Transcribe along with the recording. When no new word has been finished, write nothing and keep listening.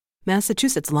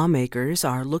Massachusetts lawmakers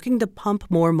are looking to pump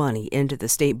more money into the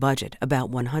state budget, about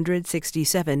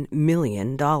 $167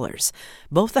 million.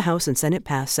 Both the House and Senate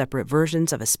passed separate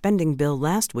versions of a spending bill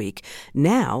last week.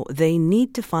 Now they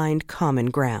need to find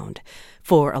common ground.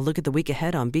 For a look at the week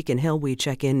ahead on Beacon Hill, we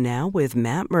check in now with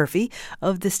Matt Murphy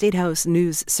of the State House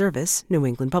News Service. New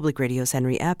England Public Radio's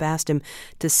Henry Epp asked him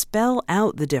to spell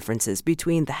out the differences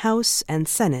between the House and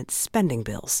Senate spending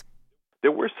bills.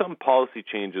 There were some policy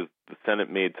changes the Senate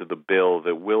made to the bill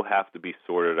that will have to be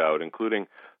sorted out, including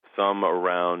some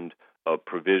around a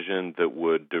provision that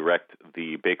would direct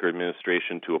the Baker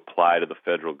administration to apply to the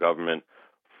federal government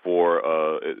for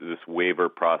this waiver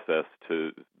process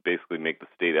to basically make the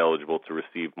state eligible to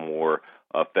receive more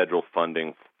federal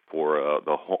funding for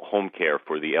the home care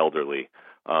for the elderly.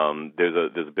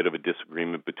 There's a bit of a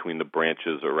disagreement between the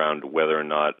branches around whether or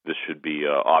not this should be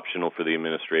optional for the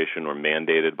administration or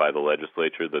mandated by the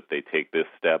legislature that they take this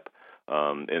step.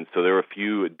 And so there are a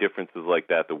few differences like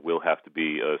that will have to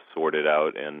be sorted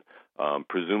out, and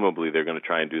presumably they're going to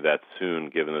try and do that soon,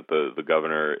 given that the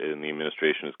governor and the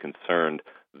administration is concerned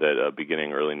that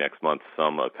beginning early next month,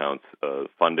 some accounts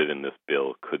funded in this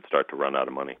bill could start to run out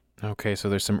of money. Okay, so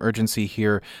there's some urgency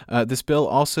here. This bill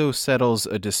also settles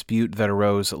a dispute that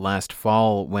arose last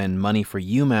fall when money for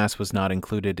UMass was not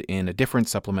included in a different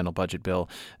supplemental budget bill.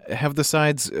 Have the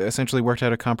sides essentially worked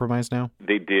out a compromise now?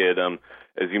 They did.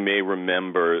 As you may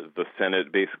remember, the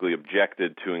Senate basically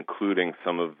objected to including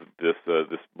some of this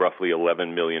roughly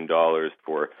 $11 million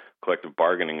for collective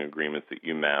bargaining agreements at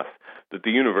UMass that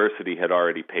the university had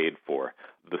already paid for.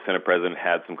 The Senate president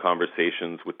had some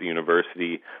conversations with the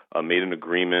university, made an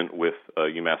agreement with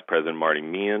UMass President Marty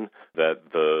Meehan that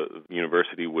the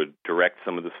university would direct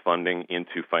some of this funding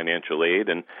into financial aid,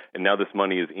 and now this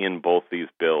money is in both these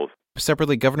bills.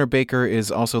 Separately, Governor Baker is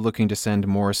also looking to send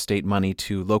more state money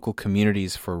to local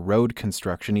communities for road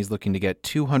construction. He's looking to get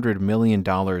 $200 million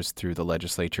through the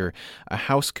legislature. A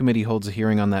House committee holds a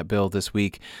hearing on that bill this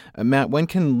week. Matt, when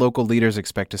can local leaders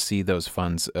expect to see those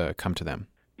funds come to them?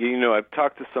 You know, I've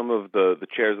talked to some of the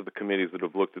chairs of the committees that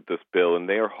have looked at this bill, and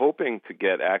they are hoping to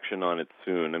get action on it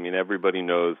soon. I mean, everybody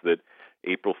knows that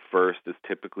April 1st is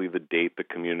typically the date the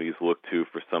communities look to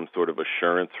for some sort of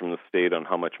assurance from the state on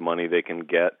how much money they can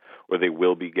get or they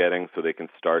will be getting, so they can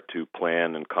start to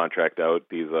plan and contract out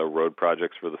these road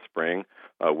projects for the spring,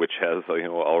 which has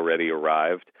already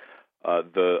arrived.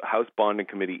 The House Bonding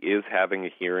Committee is having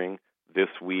a hearing this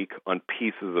week on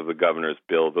pieces of the governor's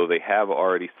bill, though they have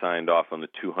already signed off on the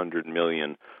 $200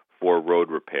 million for road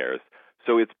repairs.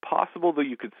 So it's possible that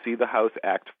you could see the House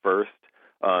act first,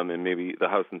 and maybe the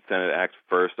House and Senate act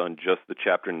first on just the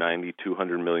Chapter 90,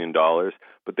 $200 million.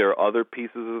 But there are other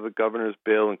pieces of the governor's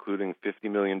bill, including $50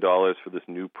 million for this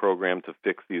new program to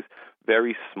fix these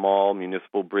very small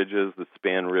municipal bridges that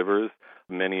span rivers,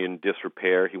 many in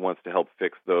disrepair. He wants to help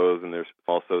fix those, and there's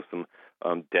also some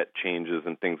debt changes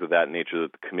and things of that nature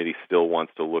that the committee still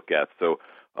wants to look at. So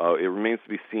it remains to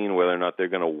be seen whether or not they're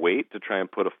going to wait to try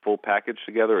and put a full package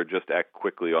together or just act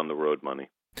quickly on the road money.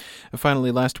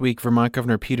 Finally, last week, Vermont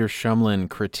Governor Peter Shumlin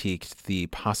critiqued the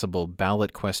possible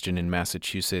ballot question in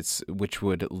Massachusetts, which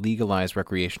would legalize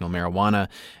recreational marijuana,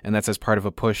 and that's as part of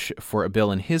a push for a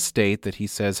bill in his state that he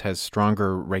says has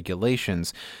stronger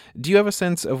regulations. Do you have a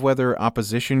sense of whether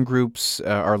opposition groups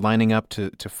are lining up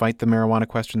to fight the marijuana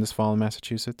question this fall in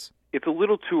Massachusetts? It's a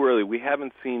little too early. We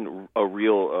haven't seen a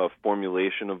real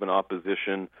formulation of an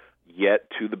opposition yet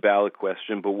to the ballot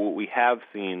question, but what we have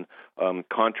seen,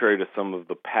 contrary to some of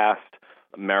the past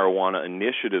marijuana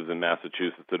initiatives in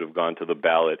Massachusetts that have gone to the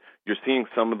ballot, you're seeing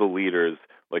some of the leaders,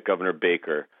 like Governor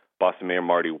Baker, Boston Mayor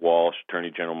Marty Walsh,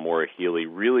 Attorney General Maura Healey,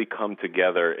 really come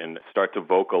together and start to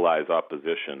vocalize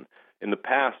opposition. In the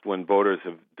past, when voters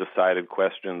have decided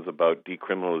questions about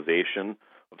decriminalization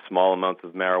of small amounts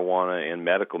of marijuana and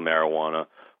medical marijuana,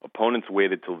 opponents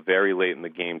waited till very late in the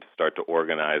game to start to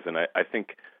organize, and I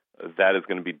think that is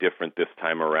going to be different this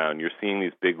time around. You're seeing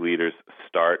these big leaders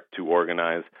start to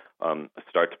organize,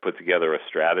 start to put together a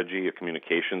strategy, a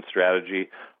communication strategy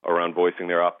around voicing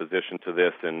their opposition to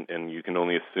this, and you can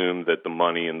only assume that the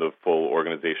money and the full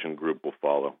organization group will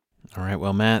follow. All right.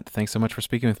 Well, Matt, thanks so much for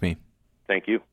speaking with me. Thank you.